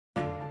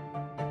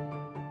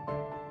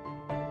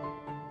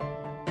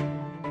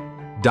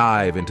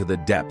Dive into the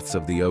depths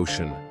of the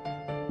ocean,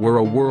 where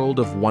a world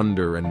of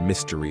wonder and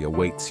mystery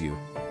awaits you.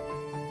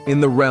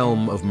 In the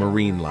realm of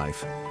marine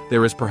life,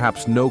 there is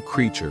perhaps no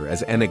creature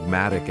as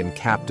enigmatic and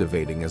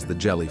captivating as the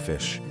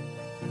jellyfish.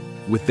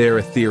 With their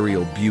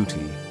ethereal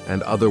beauty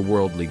and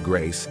otherworldly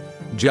grace,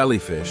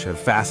 jellyfish have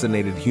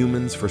fascinated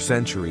humans for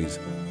centuries.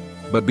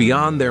 But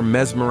beyond their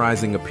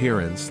mesmerizing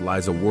appearance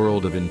lies a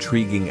world of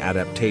intriguing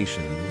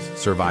adaptations,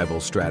 survival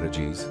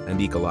strategies,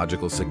 and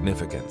ecological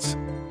significance.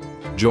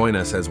 Join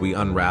us as we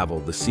unravel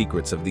the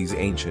secrets of these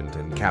ancient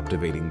and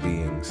captivating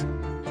beings.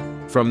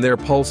 From their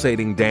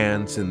pulsating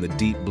dance in the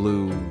deep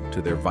blue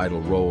to their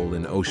vital role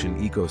in ocean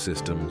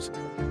ecosystems,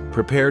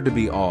 prepare to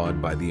be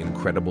awed by the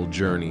incredible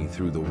journey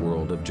through the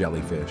world of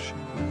jellyfish.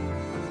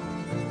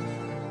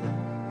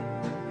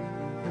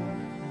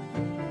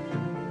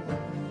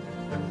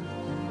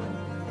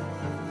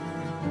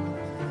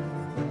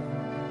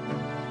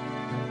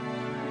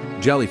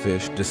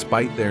 Jellyfish,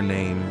 despite their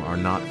name, are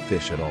not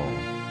fish at all.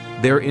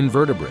 They're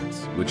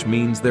invertebrates, which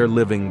means they're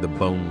living the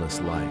boneless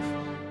life.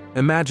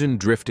 Imagine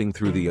drifting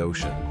through the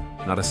ocean,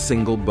 not a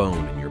single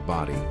bone in your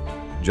body,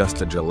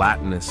 just a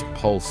gelatinous,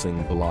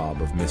 pulsing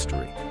blob of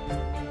mystery.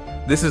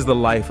 This is the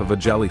life of a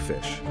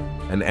jellyfish,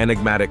 an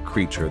enigmatic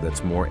creature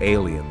that's more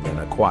alien than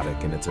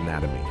aquatic in its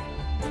anatomy.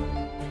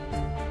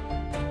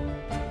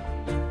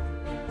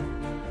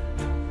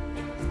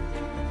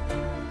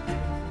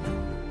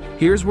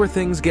 Here's where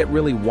things get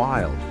really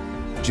wild.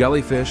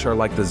 Jellyfish are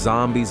like the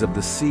zombies of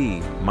the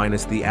sea,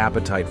 minus the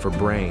appetite for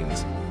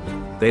brains.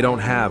 They don't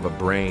have a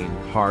brain,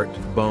 heart,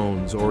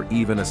 bones, or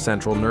even a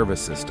central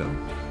nervous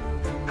system.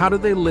 How do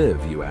they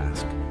live, you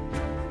ask?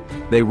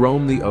 They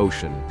roam the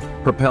ocean,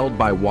 propelled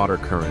by water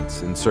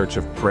currents in search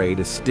of prey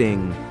to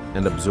sting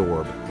and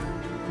absorb.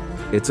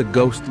 It's a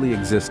ghostly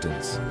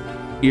existence,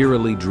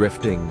 eerily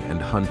drifting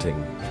and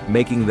hunting,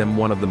 making them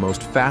one of the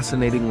most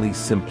fascinatingly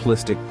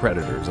simplistic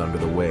predators under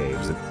the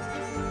waves.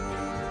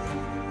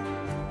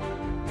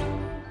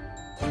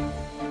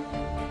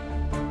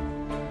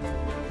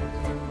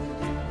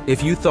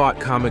 If you thought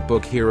comic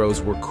book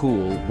heroes were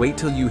cool, wait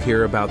till you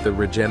hear about the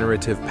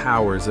regenerative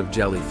powers of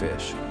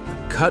jellyfish.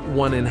 Cut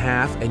one in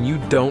half and you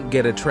don't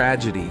get a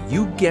tragedy,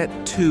 you get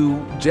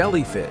 2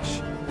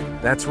 jellyfish.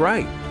 That's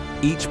right,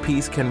 each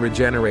piece can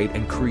regenerate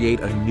and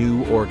create a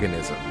new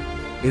organism.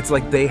 It's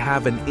like they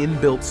have an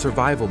inbuilt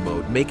survival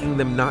mode, making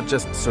them not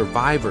just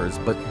survivors,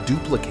 but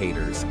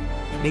duplicators.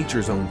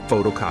 Nature's own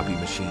photocopy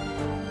machine.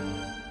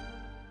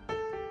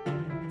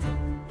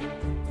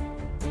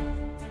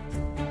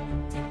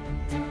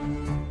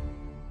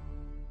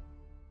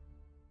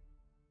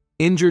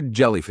 Injured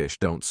jellyfish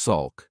don't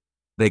sulk,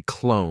 they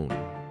clone.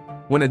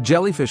 When a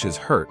jellyfish is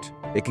hurt,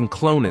 it can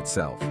clone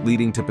itself,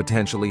 leading to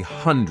potentially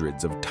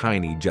hundreds of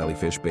tiny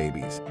jellyfish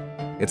babies.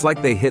 It's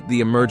like they hit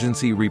the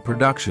emergency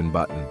reproduction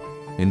button,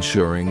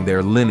 ensuring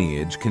their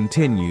lineage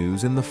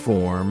continues in the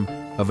form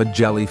of a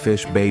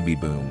jellyfish baby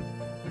boom.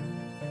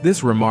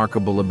 This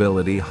remarkable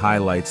ability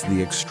highlights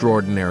the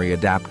extraordinary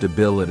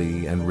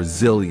adaptability and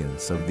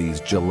resilience of these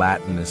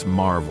gelatinous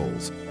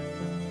marvels.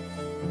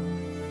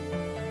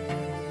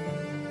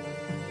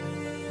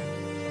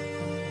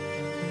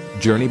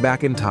 Journey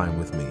back in time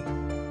with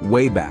me,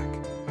 way back,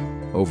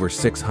 over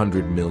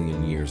 600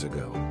 million years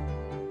ago.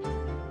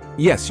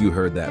 Yes, you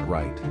heard that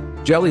right.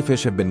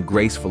 Jellyfish have been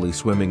gracefully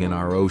swimming in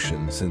our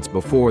ocean since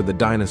before the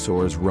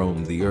dinosaurs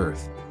roamed the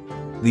earth.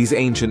 These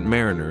ancient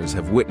mariners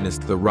have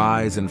witnessed the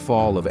rise and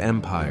fall of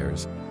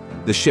empires,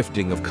 the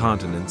shifting of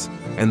continents,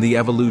 and the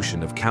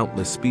evolution of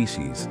countless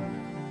species.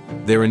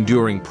 Their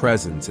enduring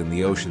presence in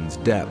the ocean's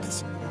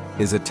depths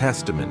is a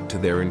testament to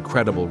their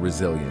incredible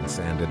resilience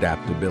and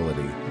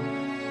adaptability.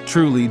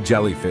 Truly,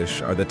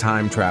 jellyfish are the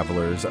time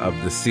travelers of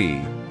the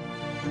sea.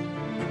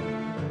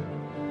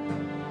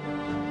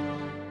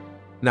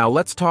 Now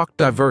let's talk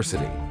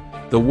diversity.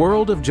 The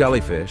world of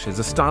jellyfish is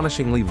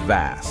astonishingly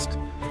vast,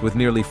 with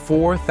nearly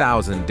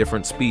 4,000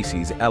 different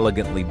species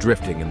elegantly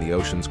drifting in the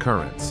ocean's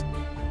currents.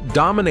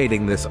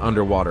 Dominating this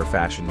underwater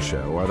fashion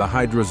show are the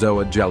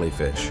hydrozoa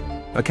jellyfish,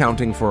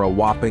 accounting for a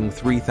whopping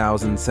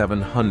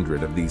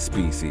 3,700 of these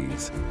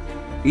species.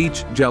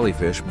 Each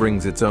jellyfish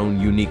brings its own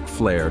unique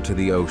flair to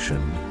the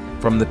ocean,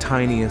 from the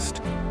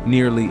tiniest,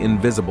 nearly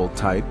invisible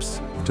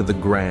types to the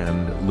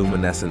grand,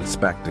 luminescent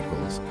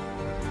spectacles.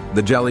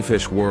 The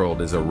jellyfish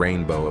world is a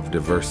rainbow of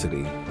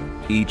diversity,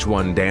 each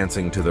one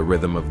dancing to the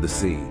rhythm of the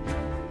sea.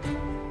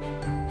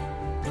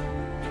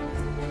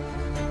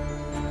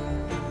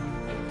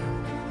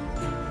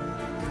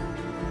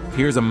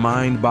 Here's a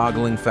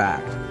mind-boggling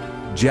fact.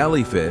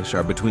 Jellyfish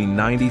are between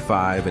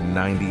 95 and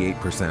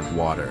 98%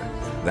 water.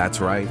 That's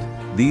right.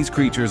 These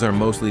creatures are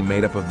mostly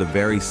made up of the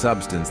very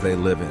substance they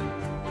live in.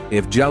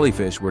 If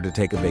jellyfish were to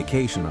take a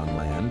vacation on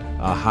land,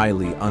 a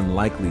highly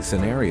unlikely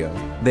scenario,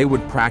 they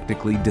would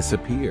practically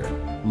disappear,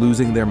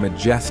 losing their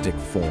majestic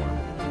form.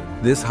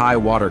 This high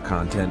water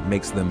content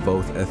makes them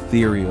both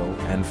ethereal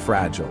and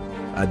fragile,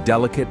 a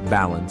delicate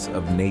balance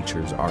of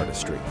nature's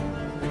artistry.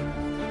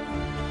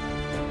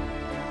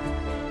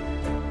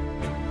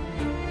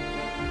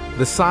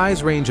 The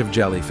size range of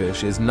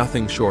jellyfish is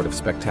nothing short of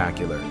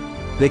spectacular.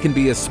 They can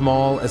be as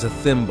small as a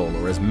thimble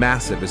or as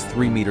massive as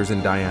 3 meters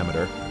in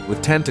diameter,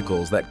 with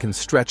tentacles that can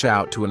stretch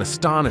out to an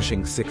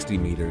astonishing 60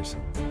 meters.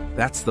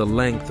 That's the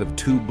length of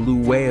 2 blue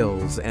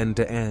whales end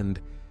to end.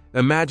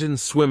 Imagine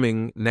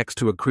swimming next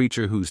to a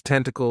creature whose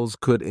tentacles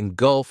could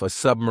engulf a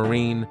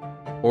submarine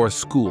or a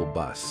school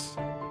bus.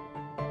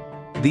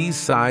 These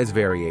size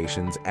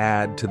variations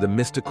add to the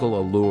mystical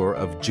allure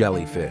of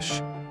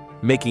jellyfish,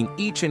 making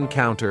each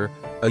encounter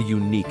a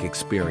unique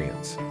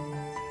experience.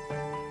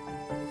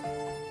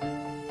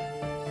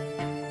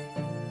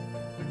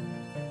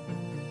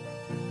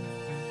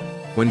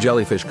 When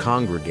jellyfish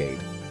congregate,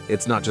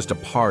 it's not just a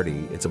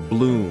party, it's a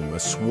bloom, a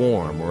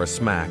swarm, or a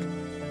smack.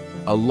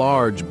 A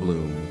large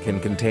bloom can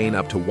contain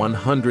up to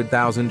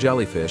 100,000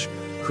 jellyfish,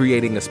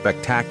 creating a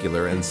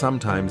spectacular and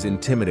sometimes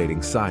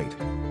intimidating sight.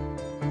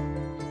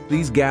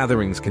 These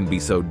gatherings can be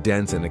so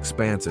dense and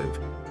expansive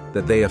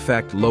that they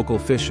affect local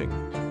fishing,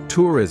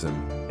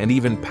 tourism, and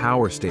even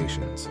power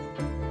stations.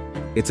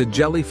 It's a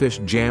jellyfish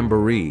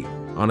jamboree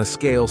on a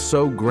scale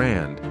so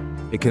grand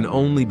it can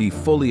only be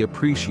fully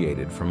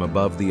appreciated from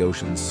above the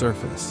ocean's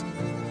surface.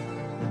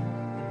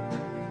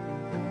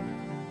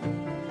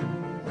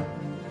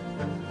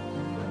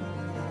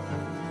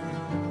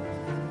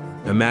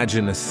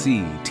 Imagine a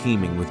sea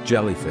teeming with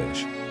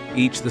jellyfish,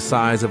 each the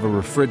size of a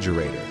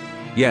refrigerator.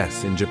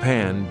 Yes, in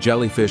Japan,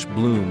 jellyfish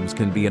blooms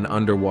can be an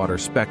underwater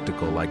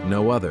spectacle like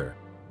no other,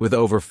 with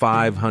over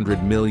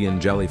 500 million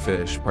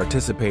jellyfish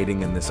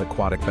participating in this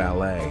aquatic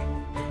ballet.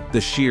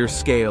 The sheer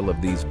scale of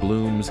these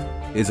blooms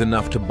is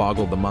enough to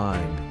boggle the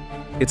mind.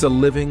 It's a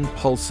living,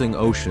 pulsing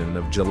ocean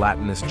of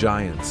gelatinous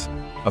giants,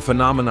 a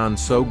phenomenon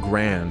so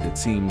grand it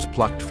seems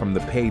plucked from the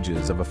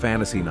pages of a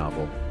fantasy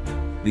novel.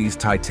 These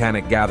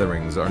titanic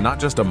gatherings are not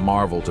just a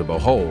marvel to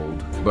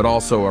behold, but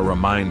also a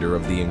reminder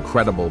of the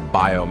incredible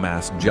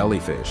biomass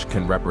jellyfish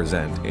can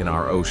represent in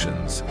our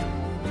oceans.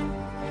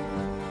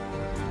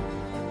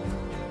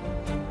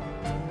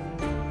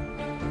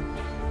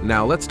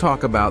 Now let's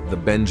talk about the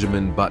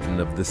Benjamin Button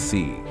of the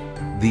sea,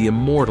 the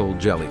immortal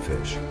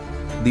jellyfish.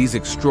 These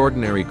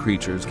extraordinary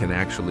creatures can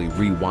actually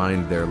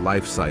rewind their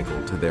life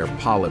cycle to their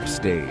polyp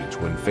stage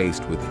when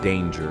faced with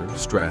danger,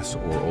 stress,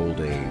 or old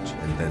age,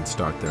 and then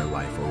start their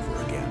life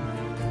over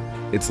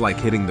again. It's like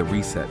hitting the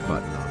reset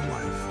button on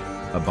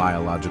life, a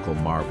biological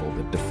marvel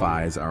that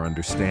defies our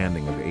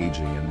understanding of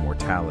aging and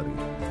mortality.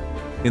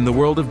 In the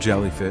world of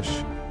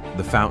jellyfish,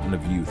 the fountain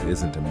of youth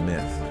isn't a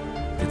myth.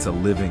 It's a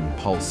living,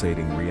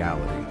 pulsating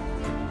reality.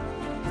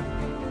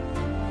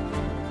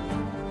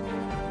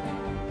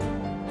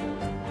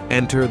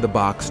 Enter the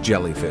box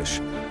jellyfish,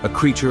 a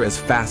creature as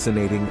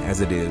fascinating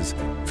as it is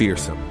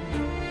fearsome.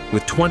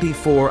 With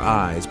 24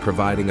 eyes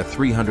providing a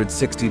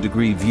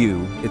 360-degree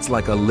view, it's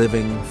like a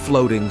living,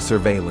 floating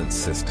surveillance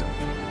system.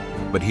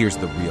 But here's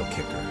the real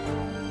kicker.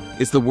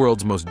 It's the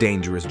world's most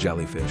dangerous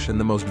jellyfish and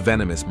the most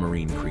venomous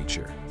marine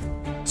creature.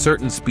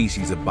 Certain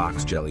species of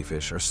box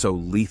jellyfish are so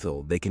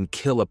lethal they can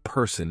kill a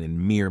person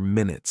in mere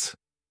minutes.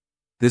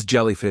 This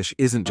jellyfish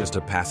isn't just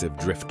a passive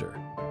drifter.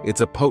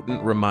 It's a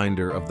potent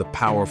reminder of the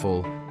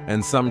powerful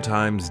and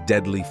sometimes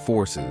deadly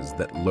forces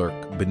that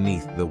lurk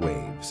beneath the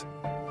waves.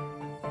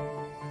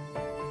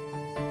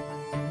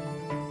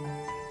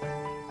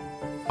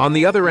 On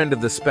the other end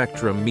of the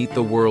spectrum, meet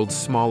the world's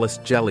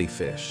smallest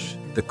jellyfish,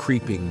 the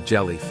creeping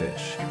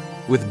jellyfish.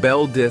 With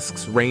bell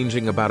discs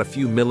ranging about a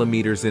few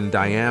millimeters in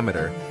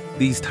diameter,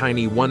 these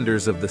tiny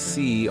wonders of the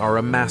sea are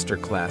a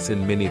masterclass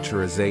in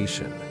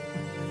miniaturization.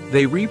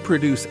 They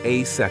reproduce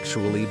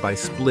asexually by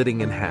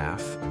splitting in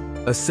half,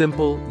 a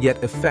simple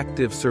yet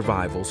effective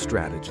survival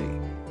strategy.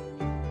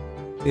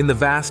 In the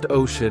vast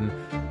ocean,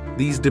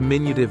 these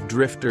diminutive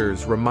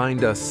drifters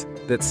remind us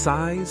that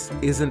size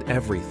isn't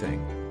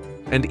everything,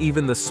 and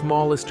even the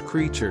smallest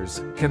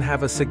creatures can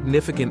have a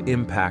significant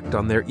impact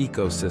on their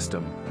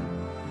ecosystem.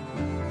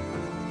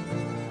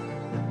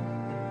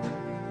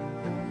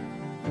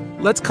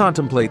 Let's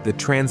contemplate the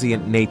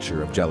transient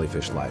nature of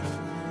jellyfish life.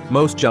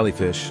 Most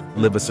jellyfish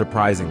live a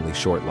surprisingly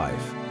short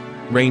life,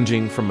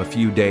 ranging from a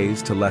few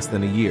days to less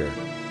than a year.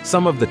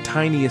 Some of the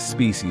tiniest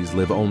species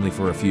live only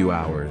for a few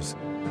hours.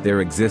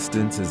 Their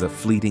existence is a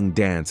fleeting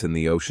dance in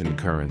the ocean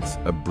currents,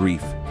 a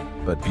brief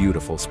but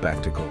beautiful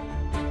spectacle.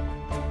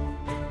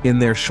 In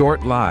their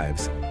short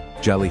lives,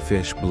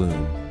 jellyfish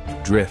bloom,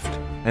 drift,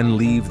 and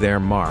leave their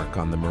mark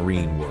on the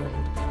marine world.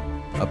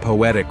 A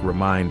poetic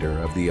reminder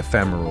of the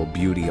ephemeral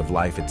beauty of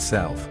life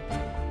itself.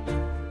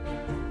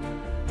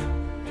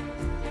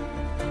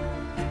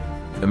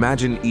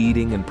 Imagine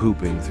eating and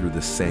pooping through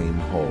the same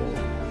hole.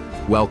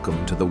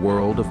 Welcome to the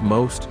world of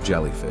most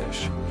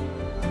jellyfish.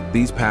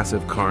 These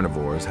passive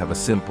carnivores have a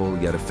simple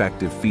yet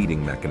effective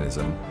feeding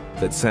mechanism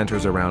that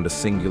centers around a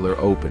singular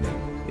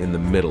opening in the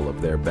middle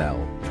of their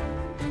bell.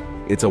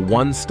 It's a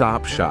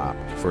one-stop shop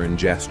for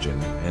ingestion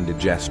and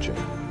digestion,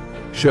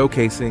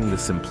 showcasing the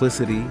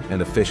simplicity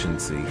and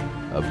efficiency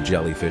of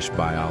jellyfish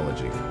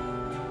biology.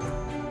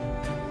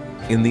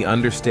 In the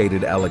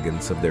understated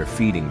elegance of their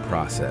feeding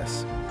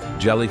process,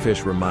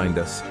 jellyfish remind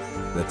us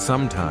that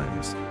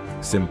sometimes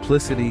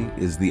Simplicity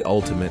is the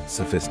ultimate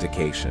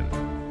sophistication.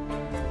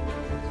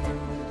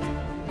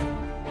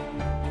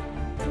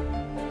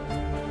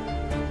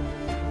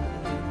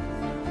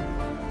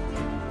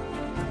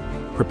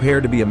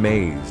 Prepare to be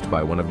amazed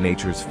by one of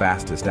nature's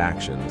fastest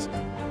actions,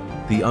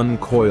 the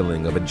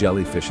uncoiling of a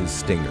jellyfish's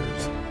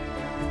stingers.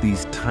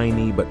 These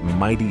tiny but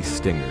mighty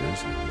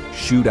stingers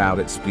shoot out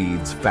at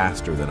speeds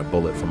faster than a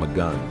bullet from a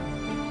gun.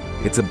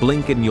 It's a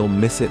blink and you'll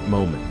miss it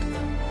moment,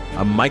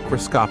 a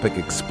microscopic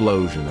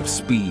explosion of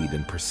speed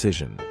and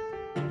precision.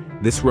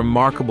 This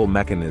remarkable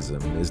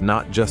mechanism is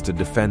not just a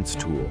defense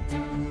tool.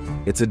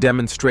 It's a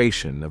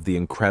demonstration of the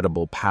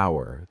incredible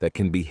power that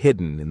can be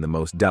hidden in the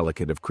most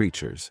delicate of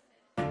creatures.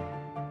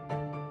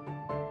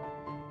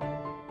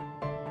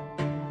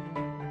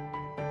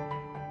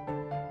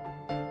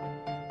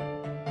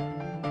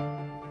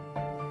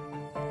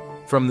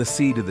 From the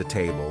sea to the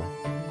table,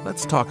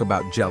 let's talk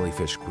about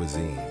jellyfish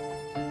cuisine.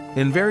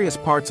 In various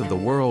parts of the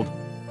world,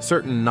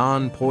 certain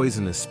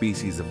non-poisonous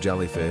species of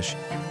jellyfish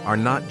are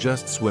not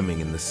just swimming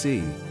in the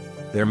sea,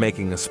 they're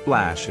making a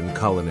splash in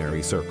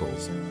culinary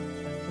circles.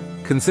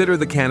 Consider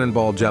the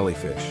cannonball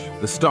jellyfish,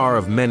 the star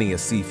of many a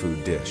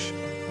seafood dish.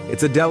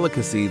 It's a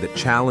delicacy that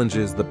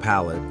challenges the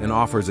palate and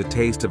offers a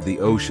taste of the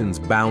ocean's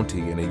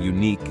bounty in a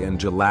unique and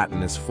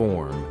gelatinous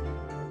form.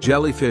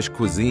 Jellyfish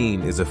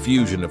cuisine is a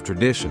fusion of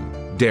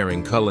tradition,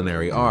 daring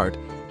culinary art,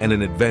 and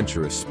an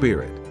adventurous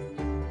spirit.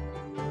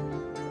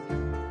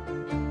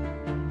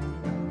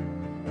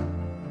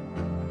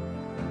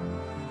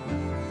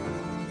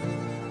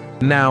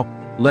 Now,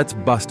 let's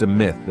bust a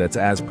myth that's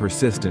as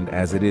persistent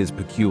as it is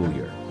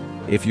peculiar.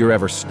 If you're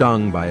ever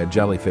stung by a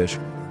jellyfish,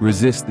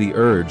 resist the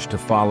urge to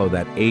follow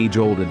that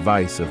age-old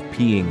advice of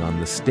peeing on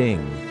the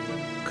sting.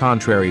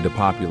 Contrary to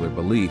popular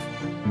belief,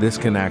 this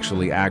can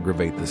actually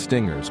aggravate the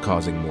stingers,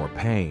 causing more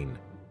pain.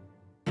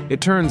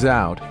 It turns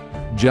out,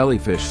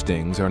 jellyfish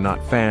stings are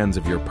not fans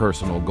of your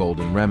personal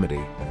golden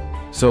remedy.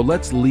 So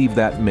let's leave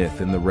that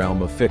myth in the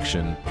realm of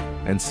fiction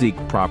and seek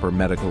proper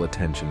medical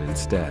attention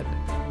instead.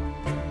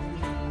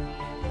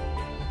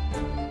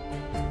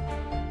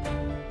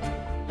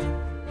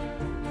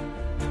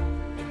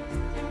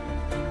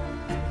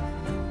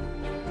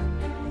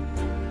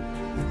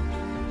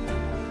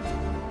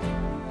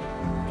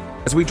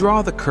 As we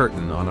draw the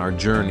curtain on our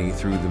journey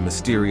through the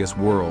mysterious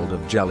world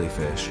of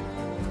jellyfish,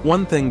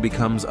 one thing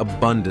becomes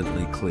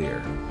abundantly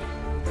clear.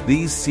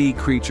 These sea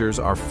creatures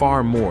are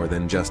far more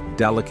than just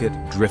delicate,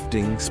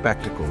 drifting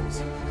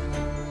spectacles.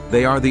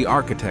 They are the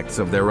architects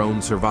of their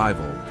own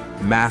survival,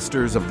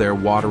 masters of their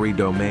watery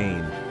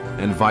domain,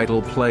 and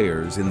vital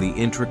players in the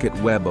intricate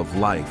web of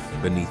life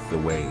beneath the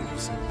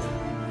waves.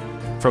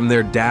 From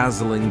their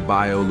dazzling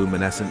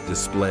bioluminescent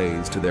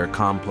displays to their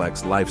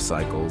complex life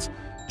cycles,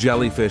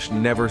 jellyfish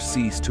never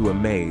cease to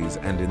amaze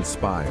and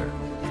inspire.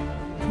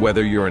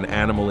 Whether you're an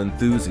animal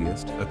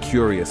enthusiast, a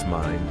curious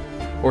mind,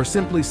 or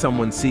simply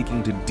someone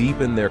seeking to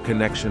deepen their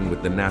connection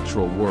with the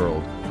natural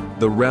world,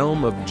 the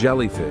realm of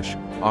jellyfish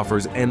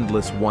offers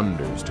endless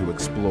wonders to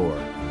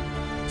explore.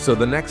 So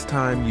the next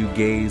time you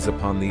gaze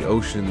upon the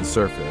ocean's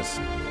surface,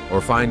 or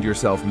find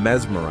yourself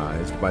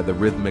mesmerized by the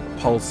rhythmic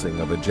pulsing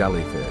of a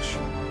jellyfish,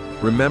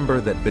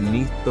 remember that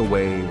beneath the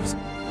waves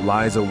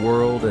lies a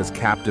world as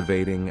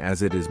captivating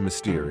as it is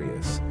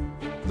mysterious,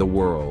 the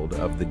world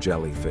of the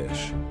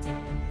jellyfish.